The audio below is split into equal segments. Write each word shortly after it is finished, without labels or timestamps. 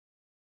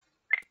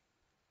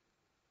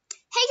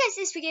guys,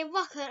 it's Begin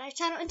Welcome to my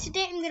channel, and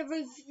today I'm going to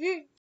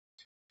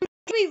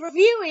be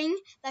reviewing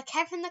the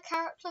Kevin the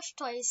Carrot plush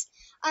toys,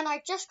 and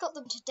I just got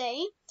them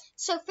today.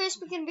 So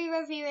first we're going to be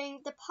reviewing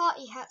the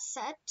party hat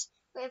set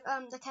with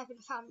the Kevin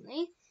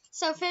family.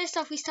 So first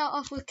off, we start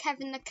off with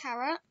Kevin the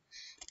Carrot,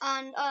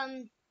 and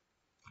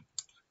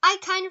I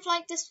kind of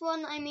like this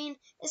one. I mean,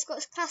 it's got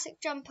his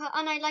classic jumper,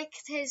 and I like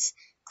his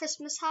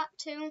Christmas hat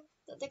too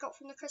that they got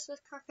from the Christmas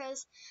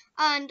crackers,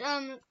 and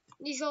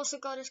he's also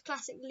got his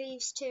classic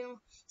leaves too.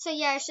 So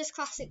yeah, it's just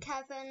classic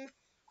Kevin.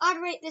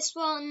 I'd rate this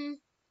one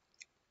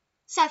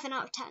 7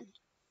 out of 10.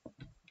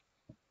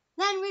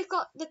 Then we've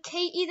got the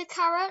Katie the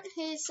Carrot,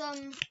 her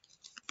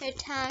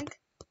tag,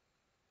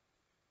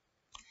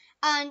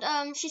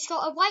 and she's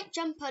got a white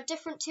jumper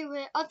different to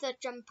her other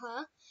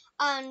jumper,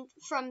 and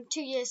from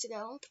 2 years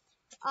ago,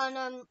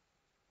 and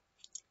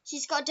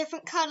she's got a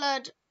different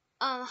coloured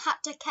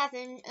hat to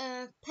Kevin,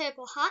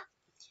 purple hat,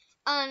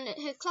 and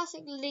her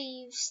classic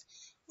leaves.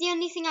 The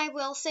only thing I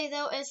will say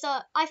though is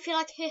that I feel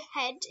like her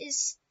head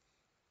is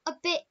a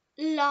bit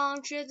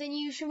larger than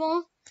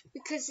usual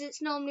because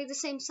it's normally the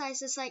same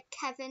size as like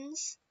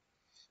Kevin's.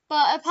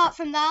 But apart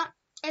from that,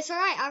 it's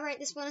alright. I rate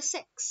this one a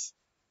 6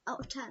 out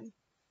of 10.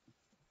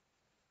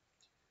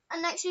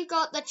 And next we've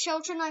got the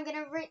children. I'm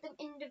gonna rate them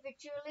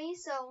individually.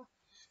 So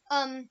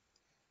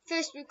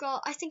first we've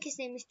got, I think his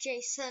name is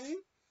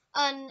Jason,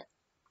 and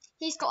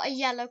he's got a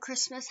yellow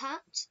Christmas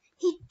hat.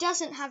 He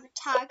doesn't have a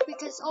tag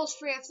because all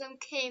 3 of them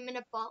came in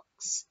a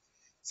box.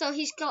 So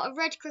he's got a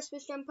red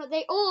Christmas jumper.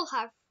 They all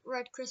have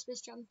red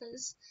Christmas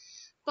jumpers.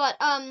 But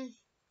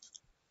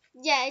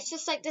yeah, it's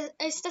just like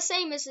it's the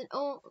same as in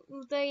all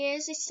the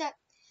years, except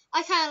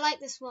I kind of like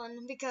this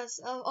one because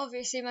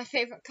obviously my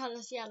favorite color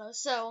is yellow.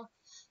 So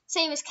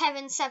same as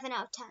Kevin, 7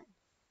 out of 10.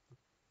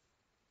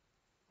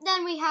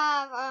 Then we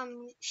have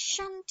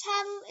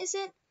Chantel, is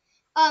it?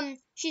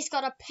 She's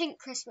got a pink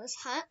Christmas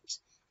hat.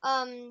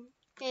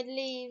 It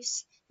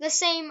leaves the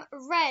same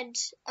red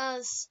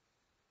as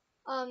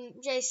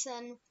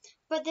Jason,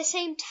 but at the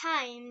same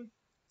time,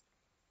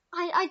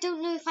 I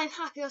don't know if I'm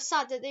happy or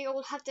sad that they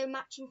all have their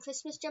matching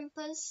Christmas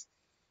jumpers.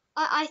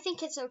 I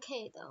think it's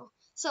okay though,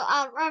 so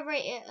I'll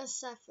rate it a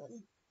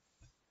 7.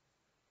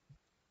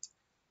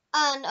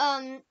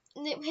 And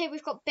here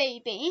we've got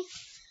Baby.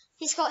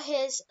 He's got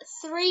his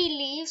 3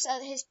 leaves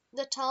at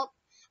the top,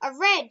 a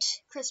red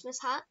Christmas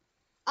hat,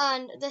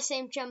 and the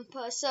same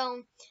jumper.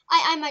 So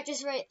I might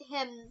just rate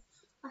him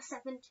a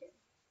 7 too.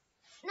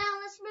 Now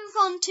let's move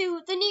on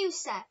to the new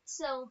set.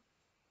 So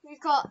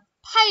we've got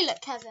Pilot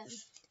Kevin.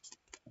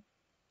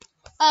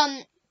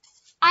 I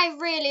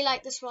really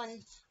like this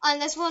one,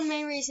 and there's one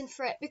main reason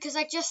for it, because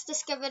I just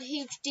discovered a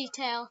huge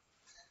detail.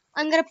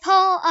 I'm gonna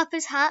pull up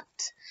his hat,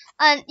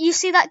 and you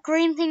see that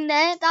green thing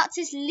there? That's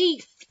his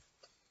leaf,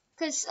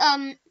 because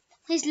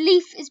his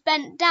leaf is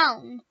bent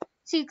down,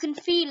 so you can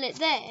feel it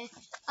there,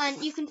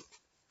 and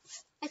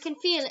I can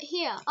feel it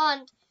here,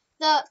 and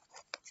the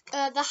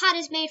hat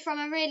is made from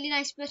a really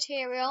nice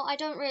material. I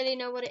don't really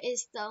know what it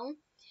is though.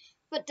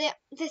 But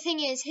the thing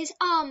is, his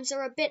arms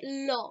are a bit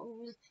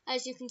long,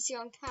 as you can see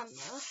on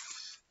camera.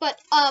 But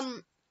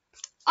I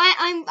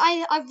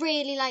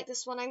really like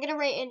this one. I'm gonna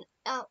rate it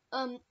 8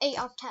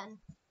 out of 10.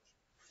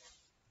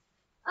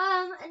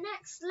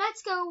 Next,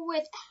 let's go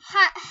with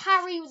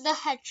Harry the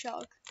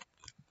Hedgehog.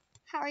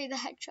 Harry the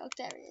Hedgehog,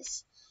 there he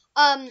is.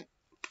 Well,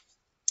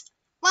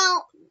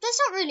 there's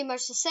not really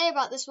much to say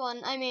about this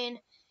one. I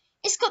mean,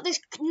 it's got this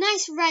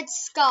nice red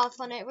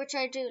scarf on it, which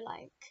I do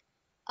like.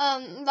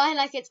 I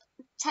like its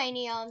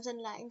tiny arms and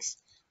legs.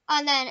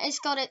 And then it's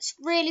got its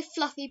really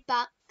fluffy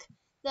back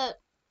that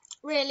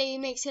really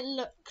makes it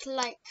look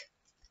like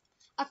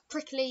a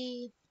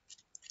prickly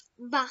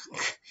back.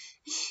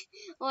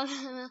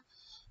 Yeah,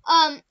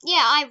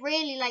 I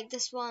really like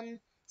this one.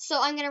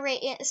 So I'm going to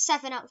rate it a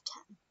 7 out of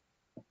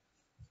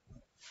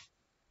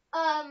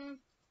 10.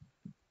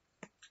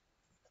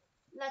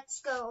 Let's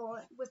go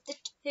with the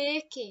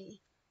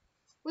turkey.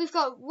 We've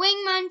got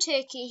Wingman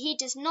Turkey. He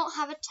does not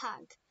have a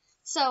tag.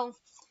 So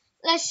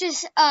let's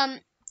just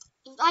I'm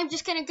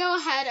just gonna go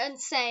ahead and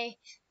say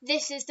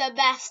this is the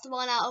best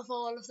one out of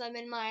all of them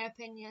in my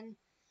opinion.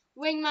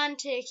 Wingman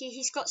Turkey,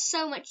 he's got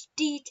so much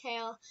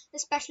detail,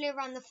 especially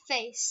around the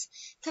face,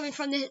 coming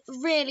from the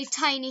really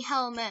tiny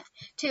helmet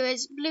to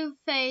his blue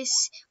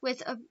face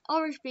with an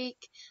orange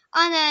beak,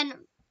 and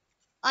then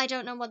I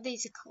don't know what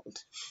these are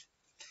called.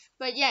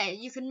 But yeah,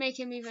 you can make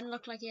him even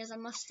look like he has a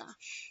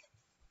mustache.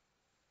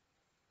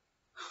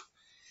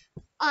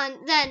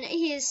 And then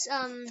his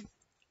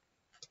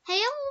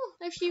tail,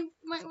 if you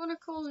might want to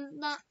call it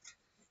that,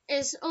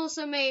 is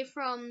also made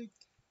from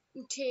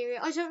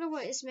material. I don't know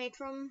what it's made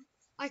from.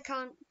 I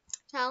can't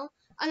tell.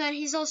 And then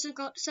he's also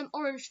got some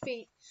orange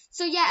feet.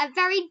 So yeah, a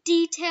very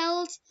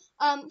detailed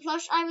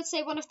plush. I would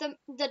say one of the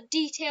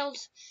detailed,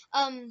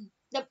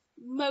 the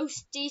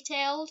most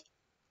detailed.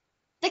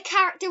 The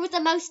character with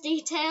the most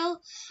detail.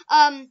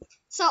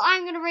 So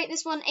I'm gonna rate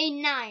this one a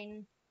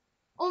 9.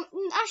 Or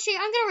actually,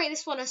 I'm gonna rate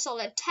this one a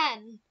solid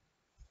 10.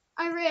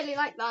 I really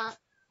like that.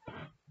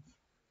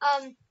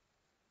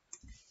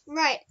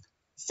 Right.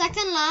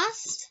 Second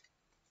last,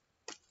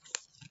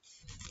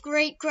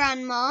 great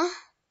grandma.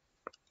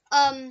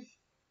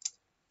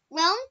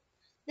 Well,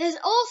 there's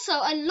also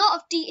a lot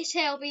of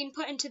detail being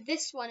put into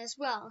this one as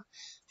well.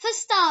 For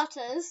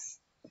starters,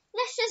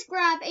 let's just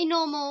grab a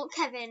normal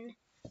Kevin.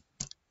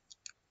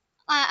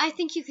 I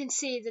think you can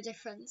see the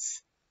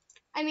difference.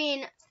 I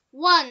mean,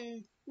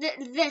 one,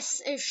 this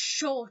is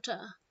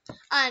shorter,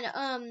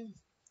 and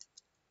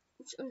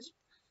it's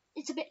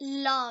a bit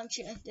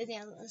larger than the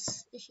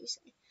others, if you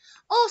say.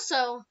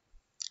 Also,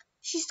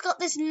 she's got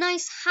this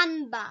nice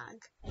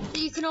handbag that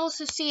you can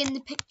also see in the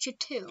picture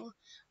too.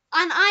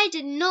 And I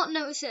did not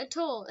notice it at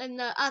all in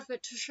the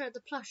advert to show the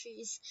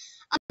plushies.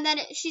 And then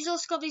she's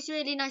also got these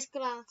really nice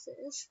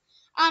glasses.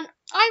 And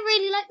I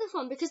really like this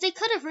one because they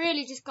could have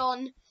really just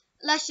gone,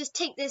 let's just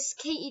take this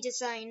Katie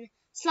design,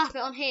 slap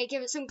it on here,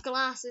 give it some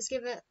glasses,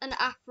 give it an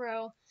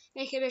afro,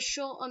 make it a bit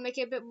shorter, make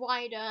it a bit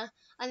wider,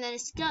 and then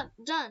it's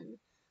done.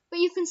 But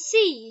you can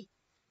see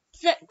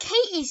that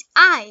Katie's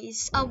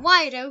eyes are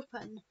wide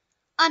open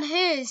and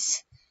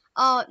hers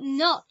are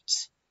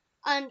not.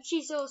 And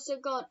she's also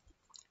got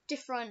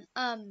different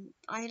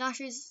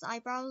eyelashes,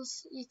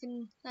 eyebrows, you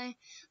can say.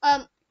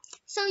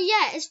 So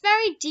yeah, it's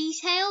very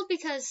detailed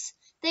because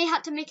they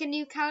had to make a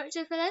new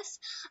character for this.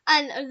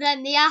 And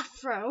then the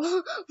afro,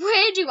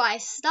 where do I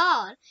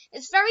start?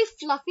 It's very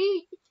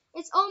fluffy.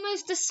 It's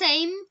almost the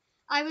same,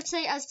 I would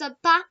say, as the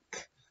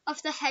back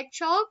of the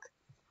hedgehog.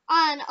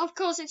 And of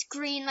course it's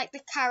green like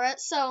the carrot,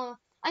 so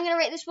I'm going to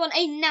rate this one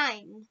a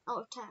 9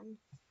 out of 10.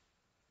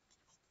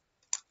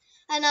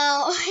 And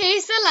now,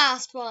 here's the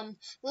last one.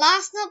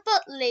 Last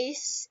but not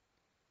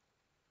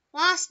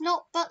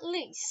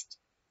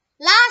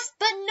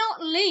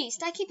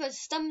least. I keep on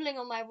stumbling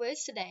on my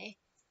words today.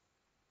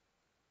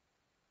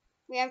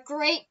 We have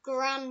great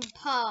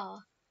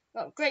grandpa.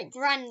 Well, great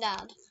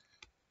granddad.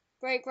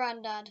 Well,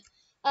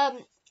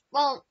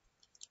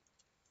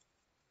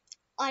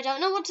 I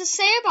don't know what to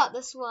say about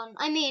this one.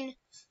 I mean,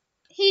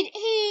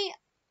 he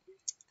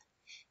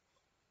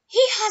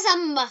has a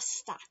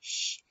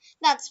mustache.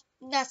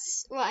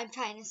 That's what I'm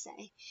trying to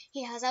say.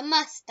 He has a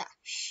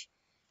mustache.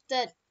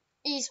 That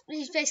he's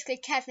basically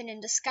Kevin in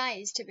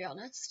disguise, to be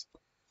honest.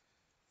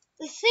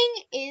 The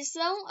thing is,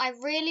 though, I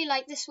really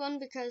like this one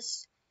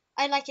because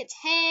I like its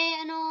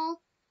hair and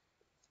all.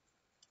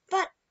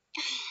 But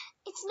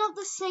it's not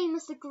the same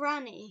as the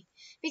granny.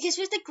 Because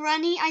with the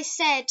granny, I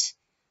said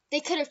they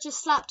could have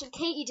just slapped a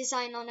Katie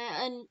design on it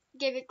and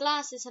gave it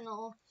glasses and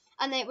all,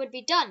 and it would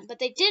be done. But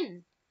they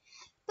didn't.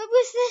 But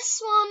with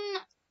this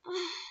one,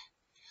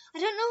 I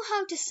don't know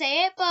how to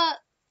say it, but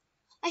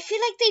I feel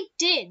like they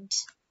did.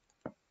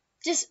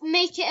 Just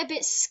make it a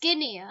bit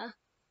skinnier,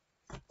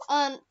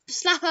 and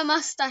slap a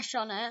mustache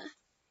on it,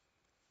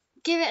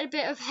 give it a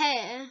bit of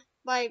hair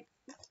by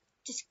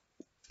just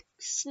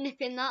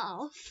snipping that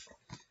off,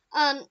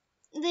 and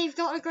they've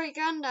got a great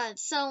granddad.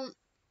 So,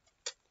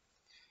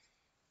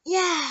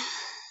 yeah,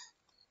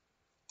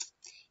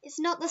 it's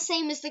not the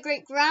same as the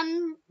great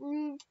grandma,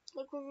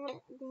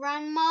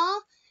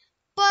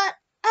 but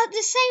at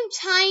the same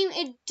time,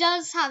 it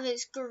does have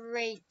its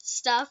great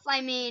stuff.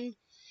 I mean,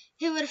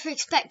 who would have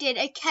expected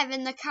a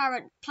Kevin the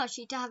Carrot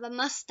plushie to have a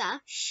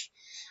mustache?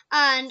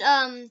 And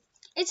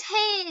its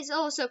hair is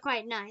also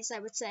quite nice, I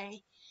would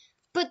say.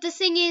 But the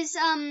thing is,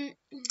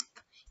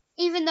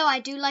 even though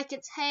I do like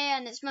its hair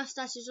and its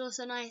mustache is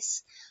also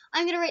nice,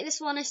 I'm gonna rate this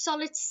one a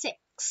solid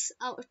 6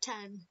 out of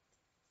 10.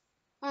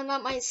 And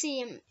that might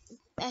seem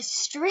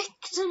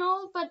strict and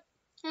all, but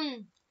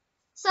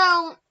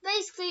So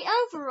basically,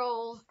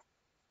 overall,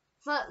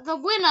 the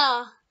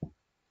winner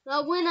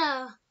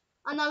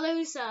and the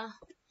loser.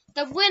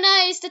 The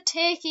winner is the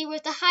turkey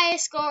with the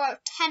highest score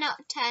of 10 out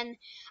of 10.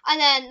 And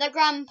then the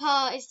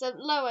grandpa is the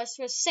lowest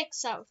with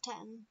 6 out of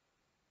 10.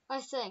 I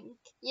think.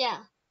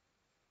 Yeah.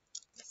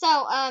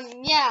 So,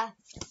 yeah.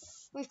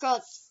 We've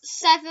got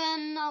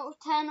 7 out of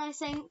 10, I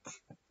think.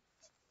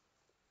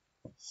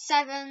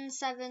 7.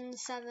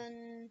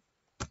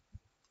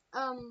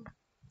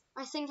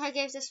 I think I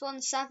gave this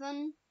one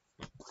 7.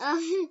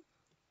 I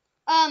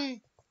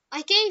might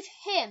have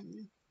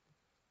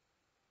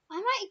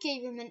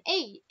gave him an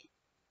 8.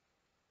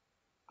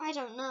 I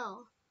don't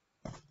know.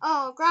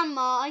 Oh,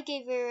 Grandma, I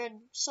gave her a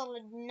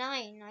solid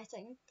 9, I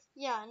think.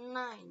 Yeah,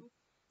 9.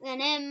 And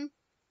then him,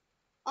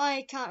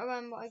 I can't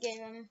remember what I gave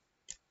him.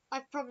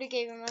 I probably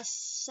gave him a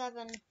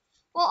 7.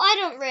 Well, I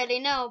don't really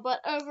know, but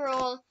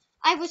overall,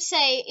 I would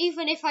say,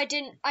 even if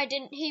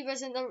he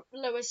wasn't the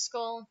lowest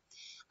score,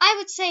 I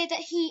would say that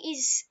he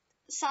is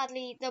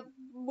sadly the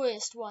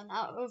worst one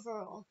out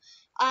overall.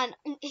 And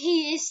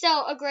he is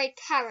still a great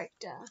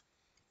character.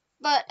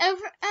 But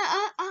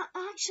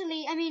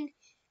actually, I mean,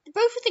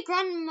 both of the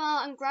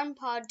grandma and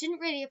grandpa didn't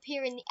really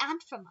appear in the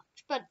ad for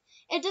much, but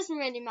it doesn't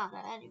really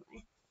matter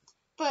anyway.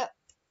 But,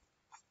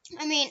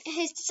 I mean,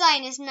 his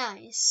design is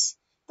nice,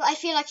 but I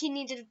feel like he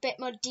needed a bit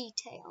more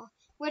detail.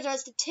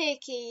 Whereas the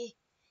turkey,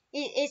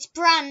 it's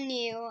brand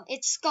new,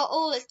 it's got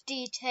all its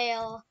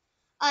detail,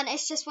 and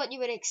it's just what you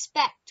would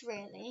expect,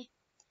 really.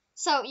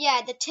 So,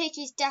 yeah, the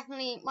turkey's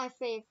definitely my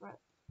favourite.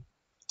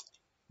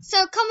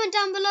 So comment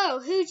down below,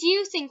 who do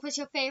you think was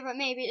your favourite?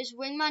 Maybe it was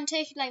Wingman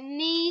T-shirt like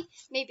me,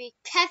 maybe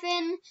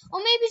Kevin, or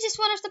maybe just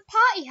one of the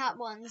party hat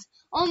ones,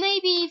 or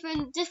maybe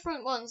even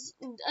different ones,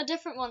 a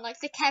different one like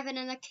the Kevin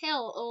and the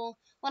Kill, or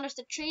one of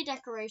the tree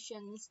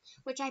decorations,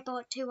 which I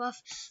bought 2 of.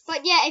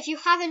 But yeah, if you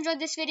have enjoyed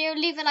this video,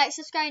 leave a like,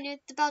 subscribe, and hit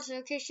the bell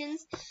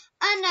notifications,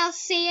 and I'll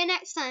see you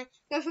next time.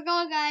 Go for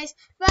gold, guys.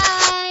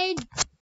 Bye!